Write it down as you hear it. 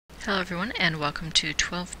Hello everyone, and welcome to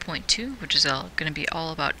 12.2, which is going to be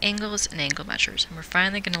all about angles and angle measures. And we're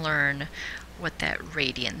finally going to learn what that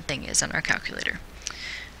radian thing is on our calculator.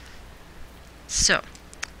 So,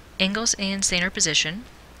 angles in standard position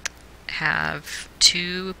have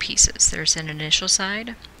two pieces. There's an initial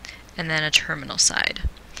side and then a terminal side.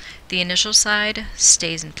 The initial side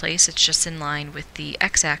stays in place. It's just in line with the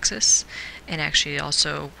x-axis, and actually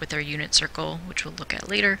also with our unit circle, which we'll look at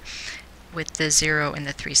later, with the 0 and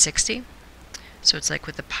the 360. So it's like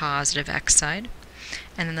with the positive x side.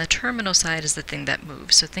 And then the terminal side is the thing that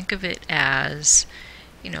moves. So think of it as,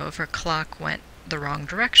 if our clock went the wrong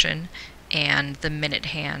direction and the minute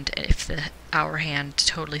hand, if the hour hand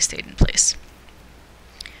totally stayed in place.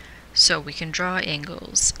 So we can draw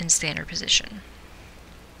angles in standard position.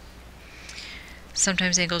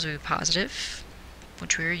 Sometimes angles will be positive,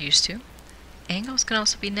 which we are used to. Angles can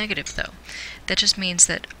also be negative, though. That just means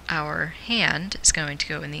that our hand is going to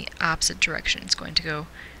go in the opposite direction. It's going to go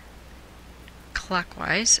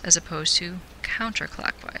clockwise as opposed to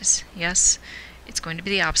counterclockwise. Yes, it's going to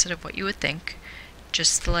be the opposite of what you would think,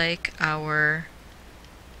 just like our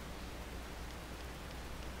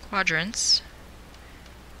quadrants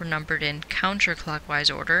were numbered in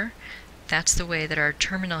counterclockwise order. That's the way that our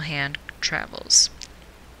terminal hand travels.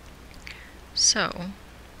 So,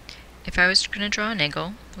 if I was going to draw an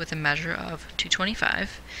angle with a measure of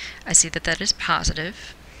 225, I see that that is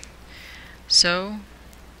positive. So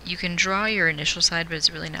you can draw your initial side, but it's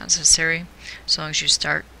really not necessary as long as you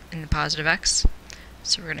start in the positive x.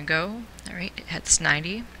 So we're going to go, alright, that's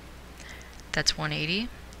 90, that's 180,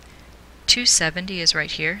 270 is right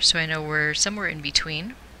here, so I know we're somewhere in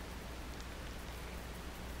between,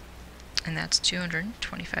 and that's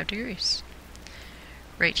 225 degrees.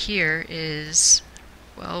 Right here is,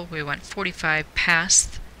 well, we went 45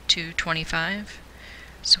 past 225,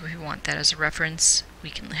 so if we want that as a reference, we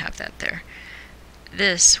can have that there.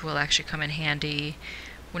 This will actually come in handy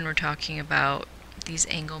when we're talking about these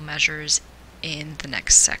angle measures in the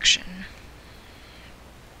next section.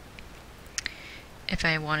 If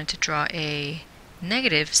I wanted to draw a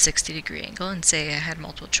negative 60-degree angle and say I had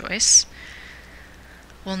multiple choice,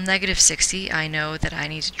 well, negative 60, I know that I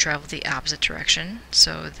need to travel the opposite direction,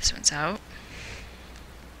 so this one's out.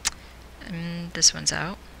 And this one's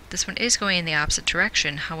out. This one is going in the opposite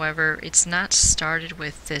direction, however, it's not started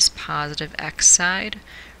with this positive x side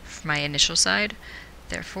for my initial side,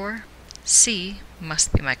 therefore C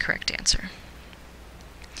must be my correct answer.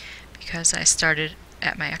 Because I started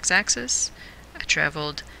at my x-axis, I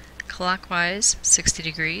traveled clockwise 60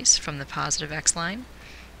 degrees from the positive x line,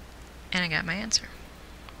 and I got my answer.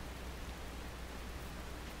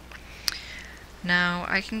 Now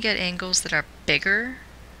I can get angles that are bigger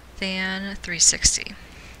than 360.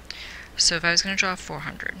 So if I was going to draw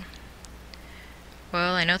 400,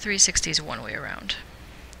 well, I know 360 is one way around.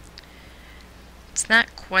 It's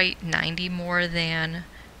not quite 90 more than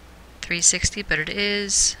 360, but it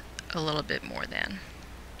is a little bit more than.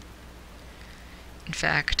 In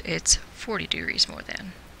fact, it's 40 degrees more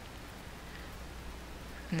than.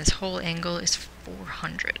 And this whole angle is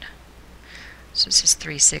 400. So this is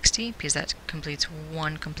 360 because that completes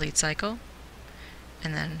one complete cycle.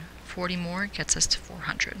 And then 40 more gets us to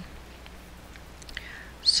 400.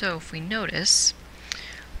 So if we notice,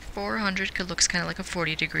 400 looks kind of like a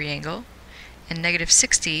 40-degree angle, and negative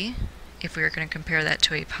 60, if we were going to compare that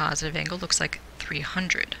to a positive angle, looks like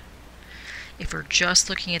 300. If we're just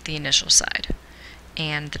looking at the initial side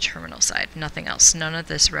and the terminal side, nothing else, none of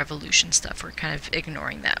this revolution stuff, we're kind of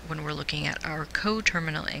ignoring that when we're looking at our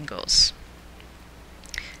coterminal angles.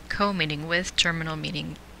 Co meaning with, terminal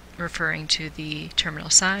meaning referring to the terminal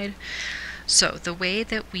side. So the way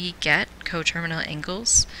that we get coterminal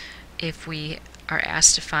angles, if we are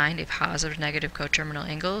asked to find a positive negative coterminal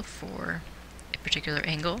angle for a particular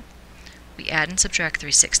angle, we add and subtract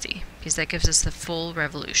 360 because that gives us the full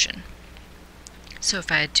revolution. So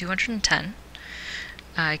if I had 210,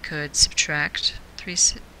 I could subtract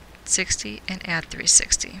 360 and add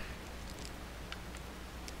 360.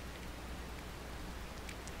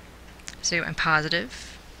 So I'm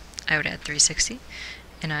positive, I would add 360,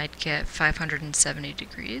 and I'd get 570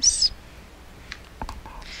 degrees.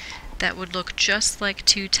 That would look just like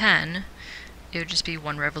 210, it would just be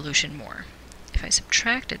one revolution more. If I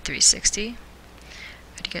subtracted 360,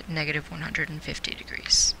 I'd get negative 150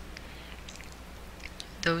 degrees.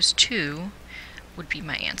 Those two would be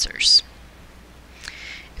my answers.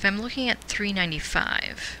 If I'm looking at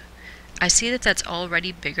 395, I see that that's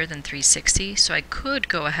already bigger than 360, so I could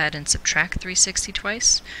go ahead and subtract 360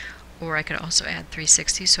 twice, or I could also add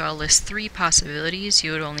 360, so I'll list three possibilities.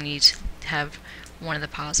 You would only need to have one at the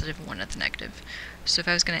positive, one at the negative. So if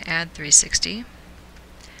I was going to add 360,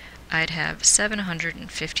 I'd have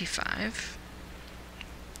 755.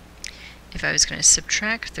 If I was going to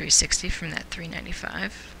subtract 360 from that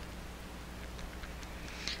 395,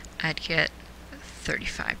 I'd get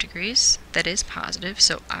 35 degrees. That is positive,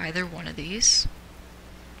 so either one of these.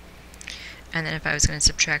 And then if I was going to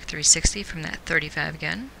subtract 360 from that 35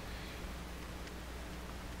 again,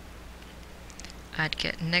 I'd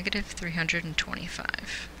get negative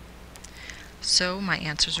 325. So my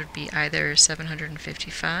answers would be either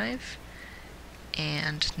 755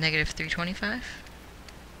 and negative 325,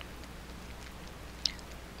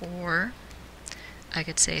 or I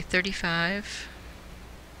could say 35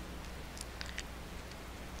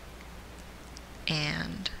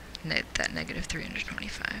 and that negative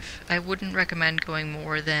 325. I wouldn't recommend going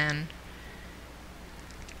more than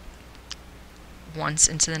once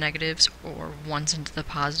into the negatives or once into the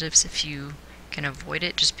positives if you can avoid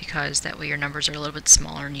it, just because that way your numbers are a little bit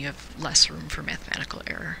smaller and you have less room for mathematical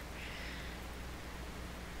error.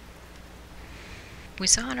 We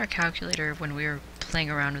saw on our calculator when we were playing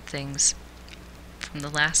around with things from the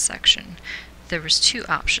last section, there was two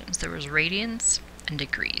options. There was radians and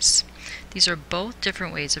degrees. These are both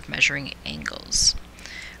different ways of measuring angles.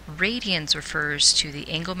 Radians refers to the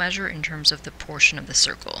angle measure in terms of the portion of the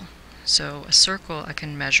circle. So a circle I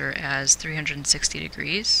can measure as 360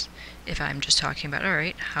 degrees if I'm just talking about,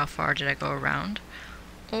 alright, how far did I go around?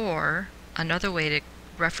 Or another way to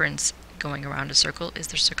reference going around a circle is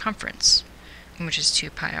the circumference, which is 2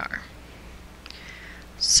 pi r.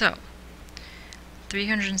 So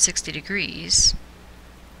 360 degrees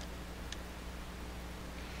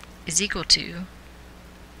is equal to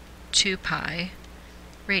 2 pi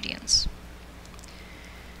radians.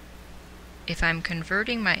 If I'm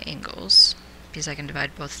converting my angles, because I can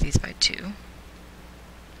divide both of these by 2,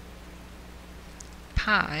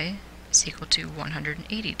 pi is equal to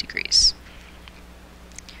 180 degrees.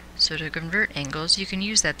 So to convert angles, you can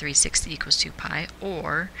use that 360 equals 2 pi,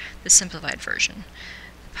 or the simplified version,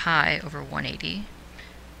 pi over 180,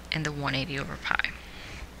 and the 180 over pi.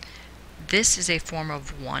 This is a form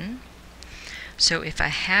of 1, so if I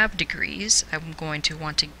have degrees, I'm going to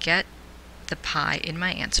want to get the pi in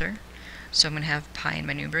my answer. So I'm going to have pi in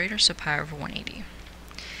my numerator, so pi over 180.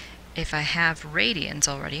 If I have radians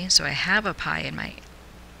already, so I have a pi in my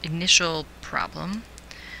initial problem,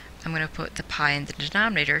 I'm going to put the pi in the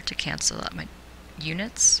denominator to cancel out my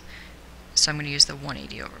units. So I'm going to use the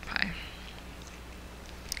 180 over pi.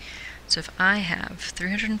 So if I have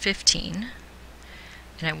 315,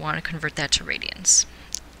 and I want to convert that to radians.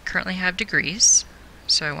 Currently I have degrees,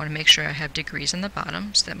 so I want to make sure I have degrees on the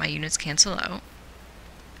bottom so that my units cancel out.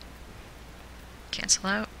 Cancel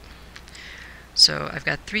out. So I've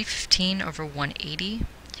got 315 over 180.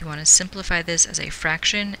 You want to simplify this as a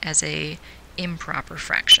fraction, as a improper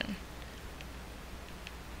fraction.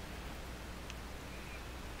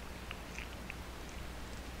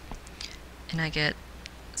 And I get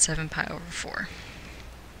 7 pi over 4.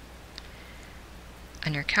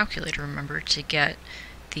 On your calculator, remember to get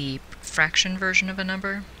the fraction version of a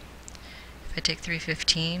number. If I take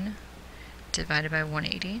 315 divided by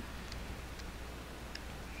 180,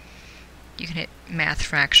 you can hit math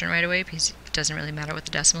fraction right away because it doesn't really matter what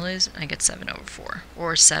the decimal is, and I get 7 over 4,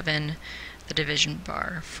 or 7, the division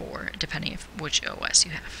bar 4, depending on which OS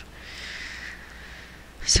you have.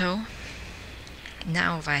 So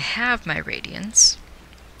now if I have my radians,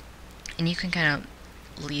 and you can kind of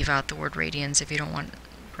leave out the word radians if you don't want to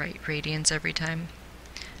write radians every time.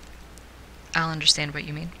 I'll understand what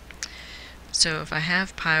you mean. So if I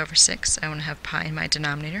have pi over 6, I want to have pi in my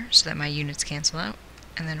denominator so that my units cancel out,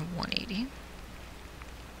 and then 180.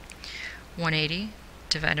 180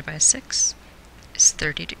 divided by 6 is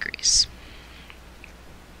 30 degrees.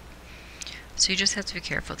 So you just have to be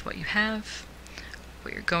careful with what you have,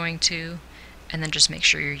 what you're going to, and then just make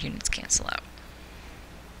sure your units cancel out.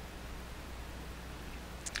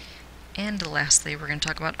 And lastly, we're going to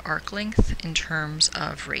talk about arc length in terms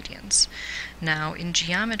of radians. Now, in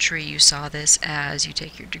geometry, you saw this as you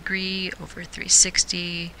take your degree over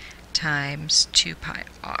 360 times 2 pi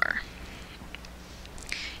r.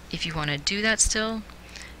 If you want to do that still,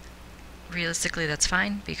 realistically that's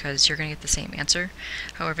fine because you're going to get the same answer.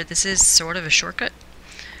 However, this is sort of a shortcut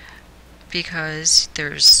because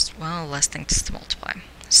there's, well, less things to multiply.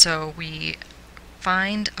 So we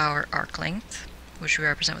find our arc length, which we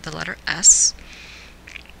represent with the letter S,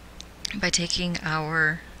 by taking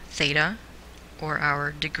our theta, or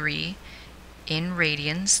our degree, in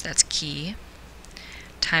radians, that's key,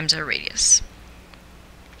 times our radius.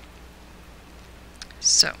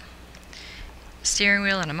 So, steering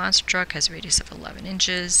wheel on a monster truck has a radius of 11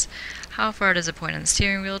 inches. How far does a point on the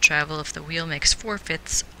steering wheel travel if the wheel makes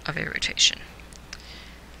 4/5 of a rotation?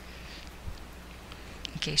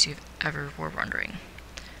 In case you ever were wondering.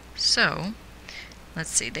 So,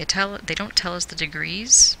 let's see, they don't tell us the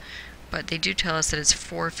degrees, but they do tell us that it's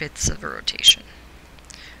 4/5 of a rotation.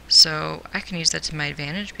 So I can use that to my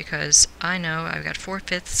advantage because I know I've got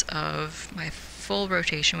 4/5 of my full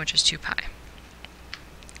rotation, which is 2 pi.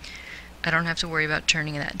 I don't have to worry about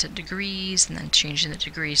turning that into degrees and then changing the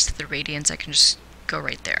degrees to the radians. I can just go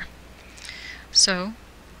right there. So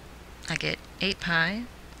I get 8 pi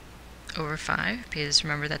over 5, because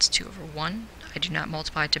remember that's 2 over 1. I do not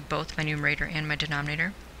multiply to both my numerator and my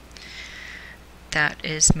denominator. That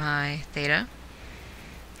is my theta.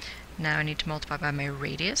 Now I need to multiply by my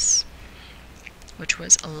radius, which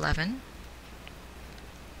was 11.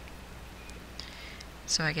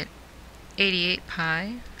 So I get 88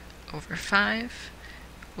 pi over 5,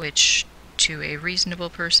 which to a reasonable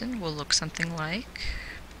person will look something like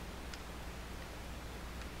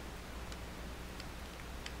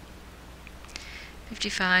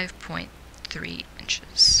 55.3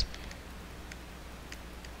 inches.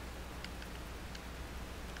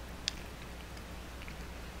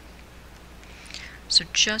 So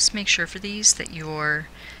just make sure for these that your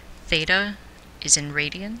theta is in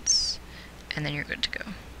radians, and then you're good to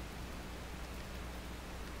go.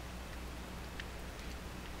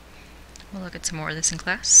 We'll look at some more of this in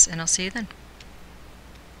class, and I'll see you then.